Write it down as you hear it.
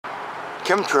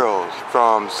Chemtrails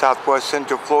from Southwest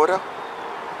Central Florida.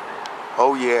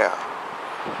 Oh yeah.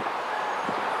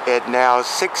 At now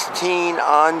 16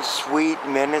 unsweet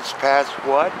minutes past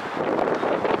what?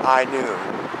 High noon.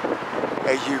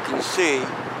 As you can see,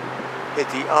 at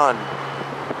the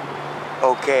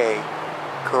OK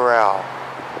corral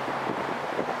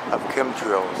of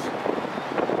chemtrails.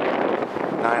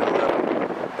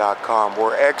 911.com,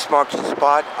 where X marks the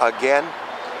spot again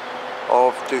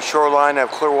off the shoreline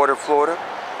of Clearwater, Florida,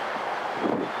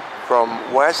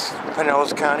 from west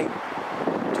Pinellas County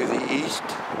to the east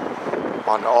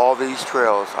on all these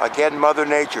trails. Again, Mother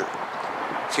Nature.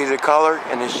 See the color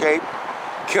and the shape?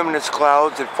 Cumulus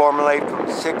clouds that formulate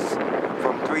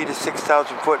from 3 to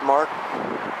 6,000 foot mark,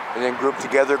 and then group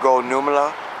together, go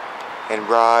numula, and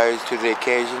rise to the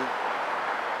occasion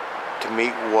to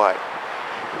meet what?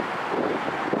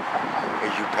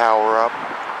 As you power up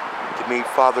to meet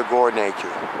Father Gore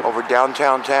Nature over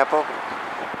downtown Tampa.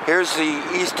 Here's the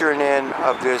eastern end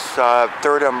of this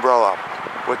third umbrella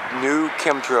with new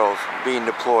chemtrails being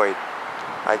deployed,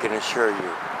 I can assure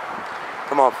you.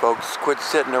 Come on folks, quit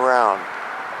sitting around.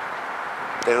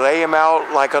 They lay them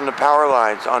out like on the power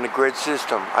lines on the grid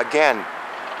system. Again,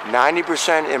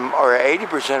 90% or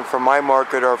 80% from my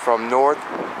market are from north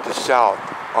to south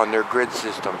on their grid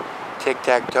system,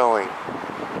 tic-tac-toeing.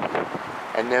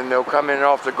 And then they'll come in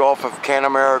off the Gulf of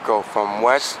Canamerico from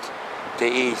west to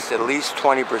east, at least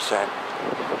 20%,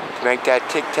 to make that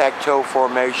tic-tac-toe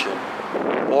formation.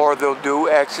 Or they'll do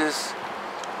X's,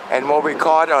 and what we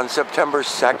caught on September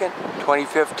 2nd,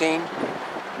 2015,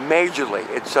 majorly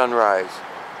at sunrise,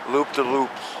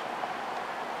 loop-to-loops.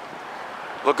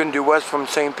 Looking due west from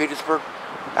St. Petersburg,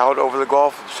 out over the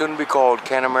Gulf, soon to be called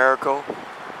Canamerico,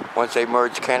 once they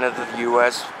merge Canada, the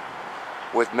U.S.,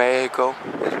 with Mexico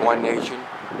as one nation,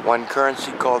 one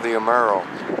currency called the Amero.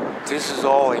 This is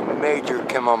all a major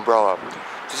chem umbrella.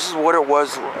 This is what it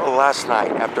was last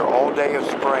night after all day of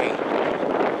spraying.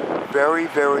 Very,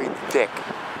 very thick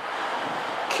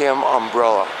chem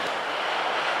umbrella.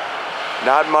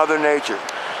 Not Mother Nature.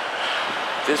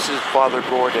 This is Father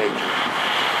Gore Nature.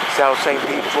 South St.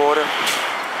 Pete, Florida.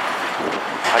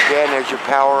 Again, as you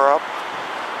power up,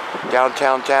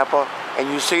 downtown Tampa, and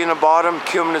you see in the bottom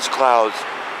cumulus clouds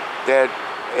that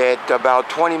at about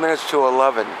 20 minutes to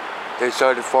 11, they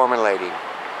started formulating,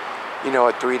 you know,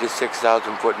 at 3 to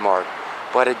 6,000 foot mark.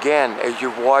 But again, as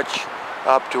you watch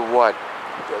up to what?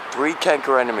 3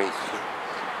 tanker enemies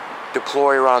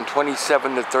deploy around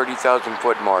 27 to 30,000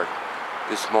 foot mark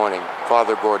this morning.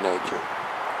 Father Gore Nature.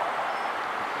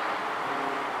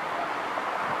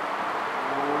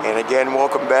 And again,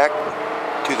 welcome back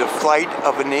to the flight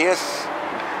of Aeneas,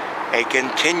 a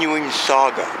continuing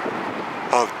saga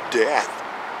of death.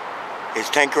 It's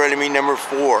tanker enemy number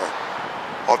 4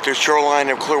 off the shoreline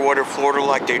of Clearwater, Florida,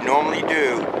 like they normally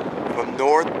do, from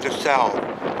north to south,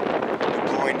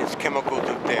 deploying its chemicals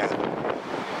of death.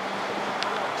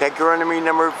 Tanker enemy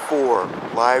number 4,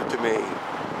 live to me,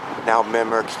 now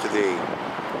Memorex to thee.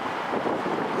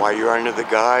 While you're under the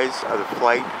guise of the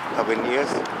flight of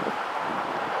Aeneas,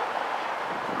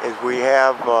 as we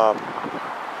have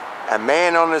a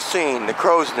man on the scene, the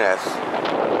crow's nest,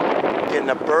 getting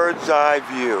a bird's eye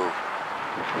view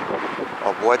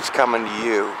of what's coming to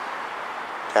you,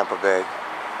 Tampa Bay.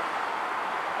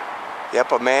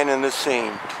 Yep, a man in the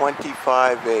scene,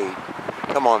 25-8.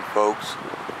 Come on, folks.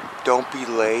 Don't be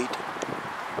late.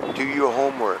 Do your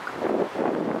homework.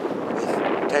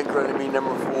 Tanker enemy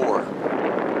number 4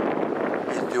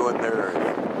 is doing theirs.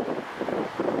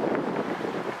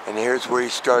 And here's where he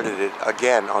started it,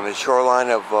 again, on the shoreline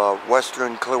of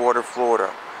western Clearwater,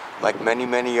 Florida, like many,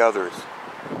 many others.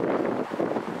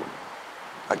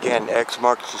 Again, X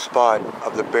marks the spot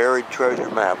of the buried treasure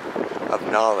map of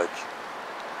knowledge.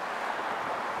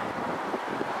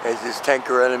 As this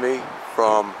tanker enemy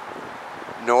from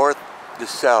north to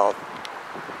south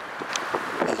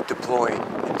is deploying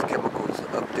its chemicals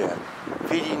of death,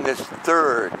 feeding this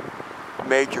third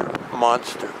major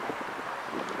monster,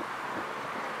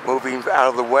 moving out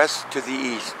of the west to the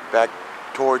east, back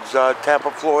towards Tampa,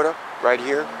 Florida, right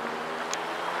here,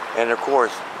 and of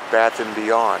course, Bath and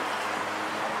beyond,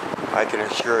 I can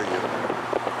assure you.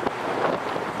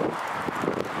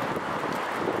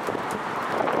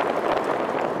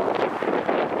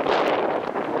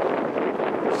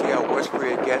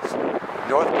 It gets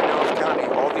North Pinellas County,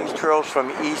 all these trails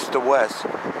from east to west.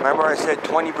 Remember I said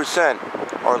 20%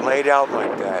 are laid out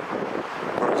like that.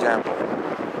 For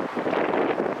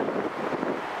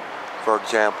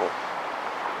example,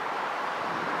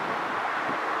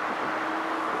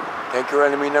 tanker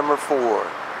enemy number 4,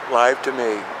 live to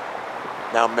me,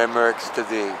 now Memorex to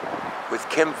thee, with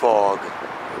chem fog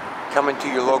coming to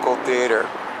your local theater,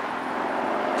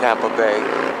 Tampa Bay,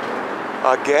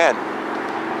 again,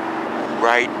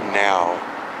 right now.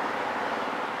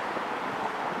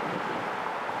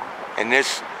 And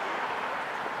this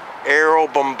aerial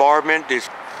bombardment, this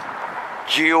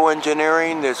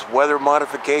geoengineering, this weather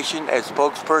modification, as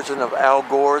spokesperson of Al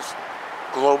Gore's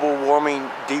global warming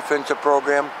defensive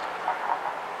program,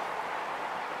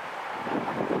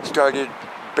 started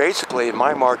basically in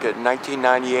my market in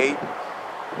 1998,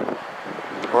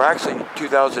 or actually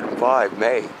 2005,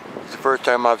 May. It's the first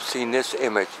time I've seen this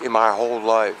image in my whole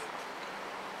life.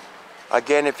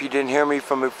 Again, if you didn't hear me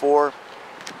from before,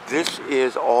 this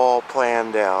is all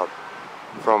planned out.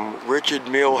 From Richard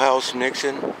Milhous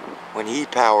Nixon, when he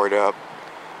powered up,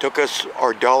 took us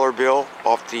our dollar bill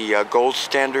off the gold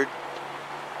standard,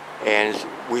 and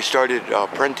we started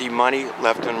printing money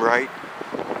left and right,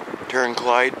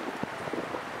 Turnclide.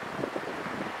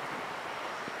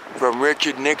 From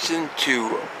Richard Nixon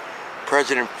to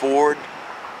President Ford,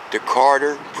 to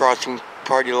Carter, crossing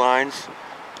party lines,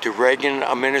 to Reagan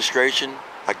administration,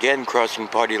 again crossing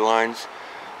party lines,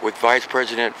 with Vice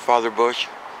President Father Bush,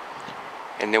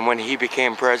 and then when he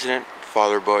became president,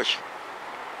 Father Bush.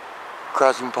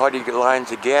 Crossing party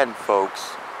lines again,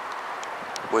 folks,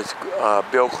 was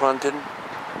Bill Clinton,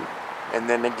 and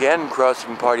then again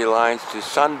crossing party lines to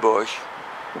son Bush,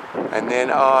 and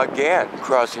then again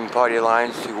crossing party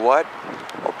lines to what?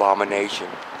 Abomination.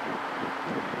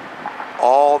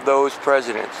 All those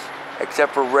presidents,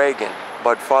 except for Reagan,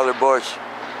 but Father Bush,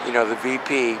 you know, the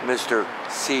VP, Mr.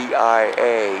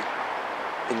 CIA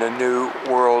in the New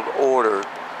World Order,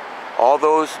 all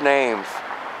those names,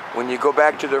 when you go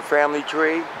back to their family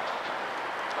tree,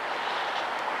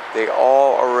 they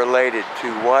all are related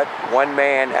to what? One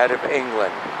man out of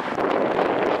England.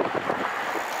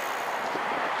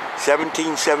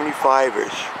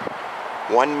 1775-ish.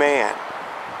 One man.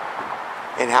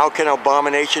 And how can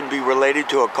abomination be related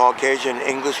to a Caucasian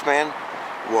Englishman?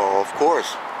 Well, of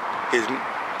course, his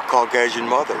Caucasian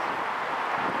mother.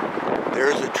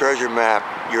 There's a treasure map.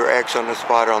 Your X on the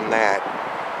spot on that.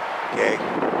 Okay?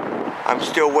 I'm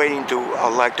still waiting to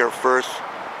elect our first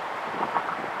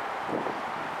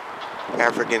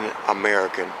African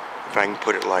American, if I can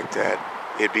put it like that.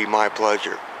 It'd be my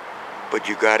pleasure. But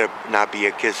you gotta not be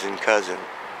a kissing cousin.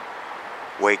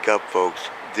 Wake up, folks.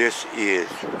 This is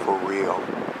for real.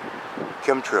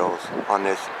 Chemtrails on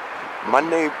this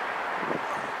Monday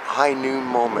high noon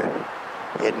moment.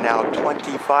 It now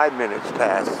 25 minutes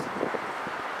past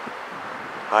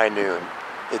high noon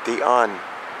at the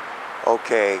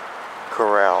OK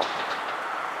Corral.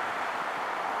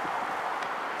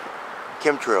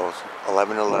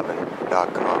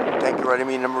 Chemtrails1111.com. Thank you, writing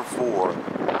me number 4.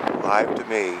 Live to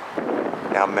me.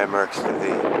 Now Memorex to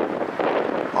thee.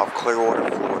 Off Clearwater,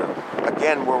 Florida.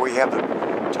 Again, where we have the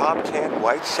top 10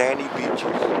 white sandy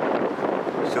beaches.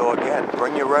 So again,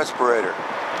 bring your respirator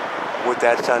with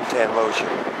that suntan lotion.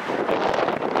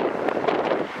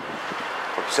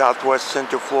 From Southwest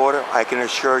Central Florida, I can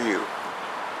assure you,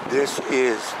 this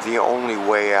is the only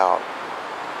way out.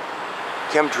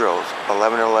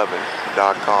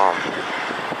 Chemtrails1111.com.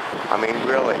 I mean,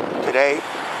 really, today,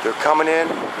 they're coming in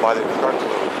by the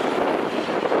truckload.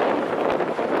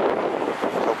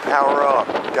 So power up,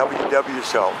 WW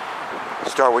yourself.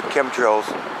 Start with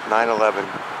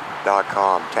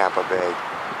Chemtrails911.com, Tampa Bay.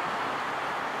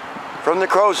 From the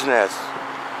Crow's Nest,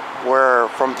 where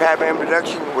from Batman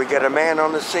Production, we get a man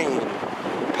on the scene,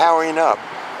 powering up,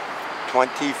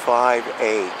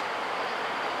 25-8.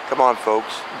 Come on,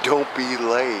 folks, don't be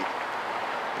late.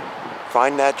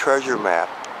 Find that treasure map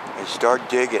and start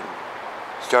digging,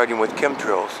 starting with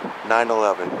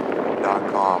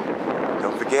Chemtrails911.com.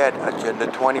 Don't forget, Agenda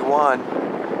 21,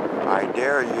 I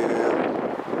dare you.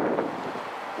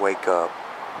 Wake up.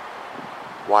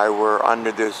 Why we're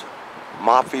under this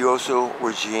mafioso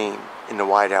regime in the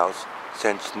White House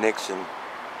since Nixon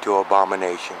to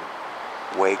abomination.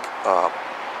 Wake up.